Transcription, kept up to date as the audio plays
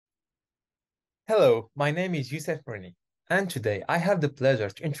Hello, my name is Youssef Murni, and today I have the pleasure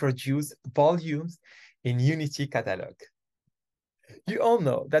to introduce volumes in Unity Catalog. You all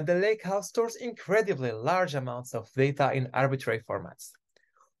know that the Lakehouse stores incredibly large amounts of data in arbitrary formats.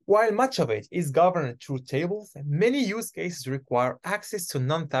 While much of it is governed through tables, many use cases require access to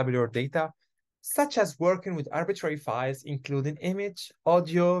non-tabular data, such as working with arbitrary files, including image,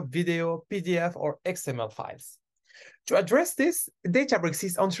 audio, video, PDF, or XML files. To address this, Databricks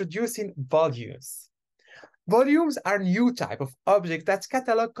is introducing volumes. Volumes are a new type of object that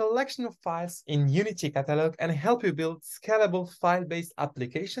catalog collection of files in Unity Catalog and help you build scalable file-based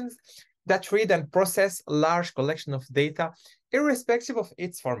applications that read and process a large collection of data irrespective of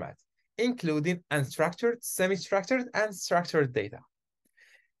its format, including unstructured, semi-structured, and structured data.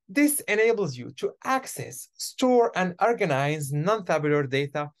 This enables you to access, store, and organize non-tabular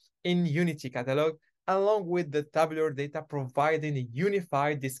data in Unity Catalog along with the tabular data, providing a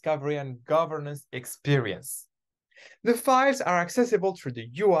unified discovery and governance experience. The files are accessible through the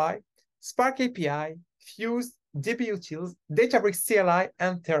UI, Spark API, Fuse, dbutils, Databricks CLI,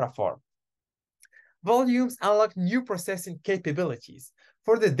 and Terraform. Volumes unlock new processing capabilities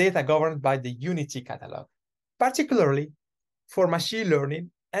for the data governed by the Unity catalog, particularly for machine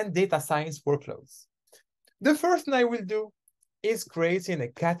learning and data science workloads. The first thing I will do is creating a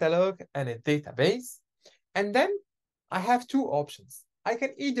catalog and a database. And then I have two options. I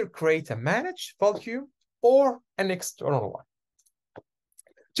can either create a managed volume or an external one.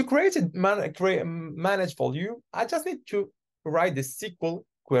 To create a managed volume, I just need to write the SQL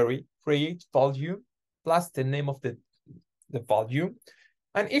query, create volume, plus the name of the volume.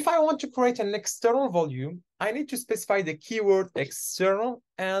 And if I want to create an external volume, I need to specify the keyword external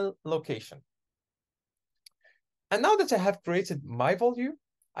and location. And now that I have created my volume,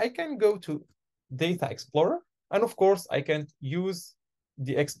 I can go to Data Explorer. And of course, I can use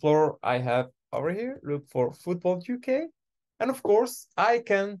the Explorer I have over here, look for Football UK. And of course, I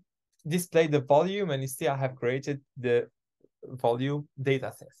can display the volume and you see I have created the volume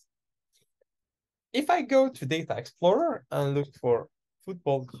dataset. If I go to Data Explorer and look for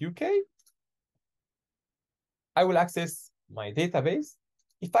Football UK, I will access my database.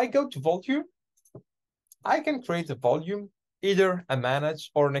 If I go to volume, I can create a volume, either a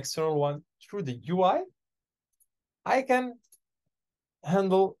managed or an external one through the UI. I can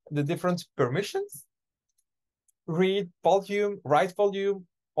handle the different permissions, read volume, write volume,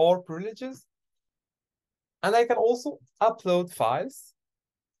 or privileges. And I can also upload files.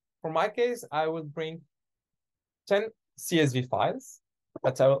 For my case, I will bring 10 CSV files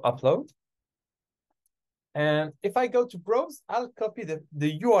that I will upload. And if I go to browse, I'll copy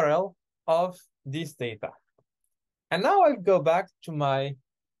the URL of this data. And now I'll go back to my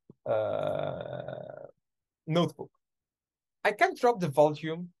notebook. I can drop the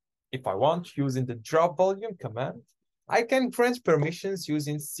volume if I want using the drop volume command. I can grant permissions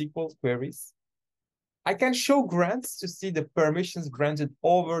using SQL queries. I can show grants to see the permissions granted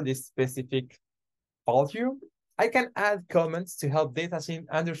over this specific volume. I can add comments to help data team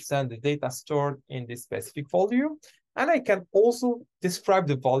understand the data stored in this specific volume. And I can also describe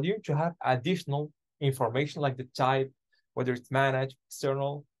the volume to have additional information like the type, whether it's managed,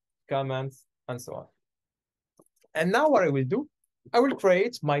 external, comments, and so on. And now what I will do, I will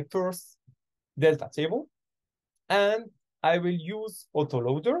create my first delta table and I will use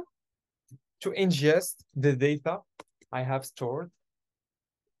autoloader to ingest the data I have stored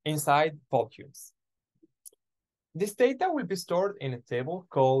inside volumes. This data will be stored in a table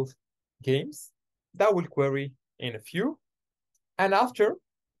called games that will query in a few. And after,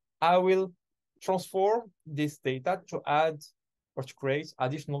 I will transform this data to add or to create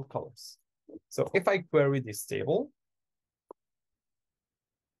additional columns. So if I query this table,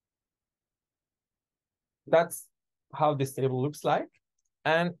 that's how this table looks like.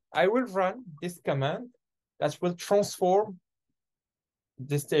 And I will run this command that will transform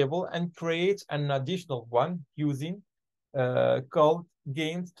this table and create an additional one using called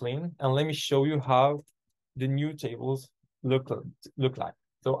games clean. And let me show you how the new tables look like.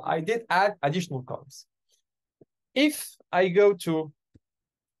 So I did add additional columns. If I go to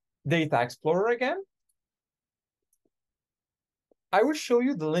Data Explorer again, I will show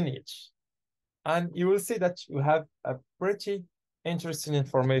you the lineage. And you will see that you have a pretty interesting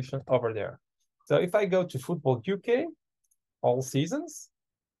information over there. So if I go to Football UK, all seasons,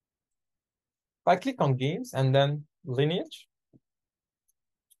 if I click on games and then lineage,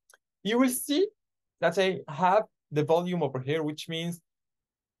 you will see that I have the volume over here, which means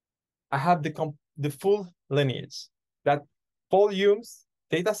I have the full lineage. That volumes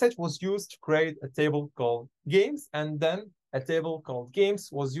dataset was used to create a table called games, and then a table called games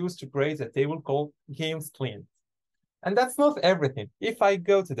was used to create a table called games clean. And that's not everything. If I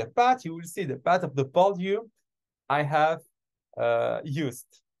go to the path, you will see the path of the volume I have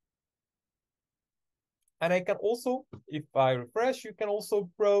used. And I can also, if I refresh, you can also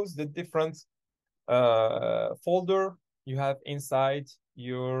browse the different folder you have inside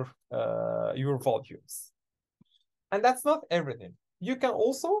your volumes. And that's not everything. You can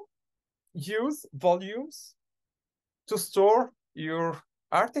also use volumes to store your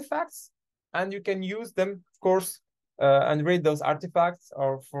artifacts, and you can use them, of course, and read those artifacts.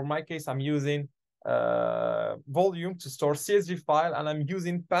 Or for my case, I'm using volume to store CSV file, and I'm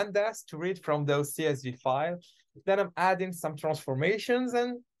using pandas to read from those CSV files. Then I'm adding some transformations,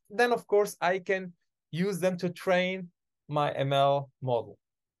 and then of course I can use them to train my ML model.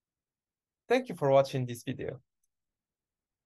 Thank you for watching this video.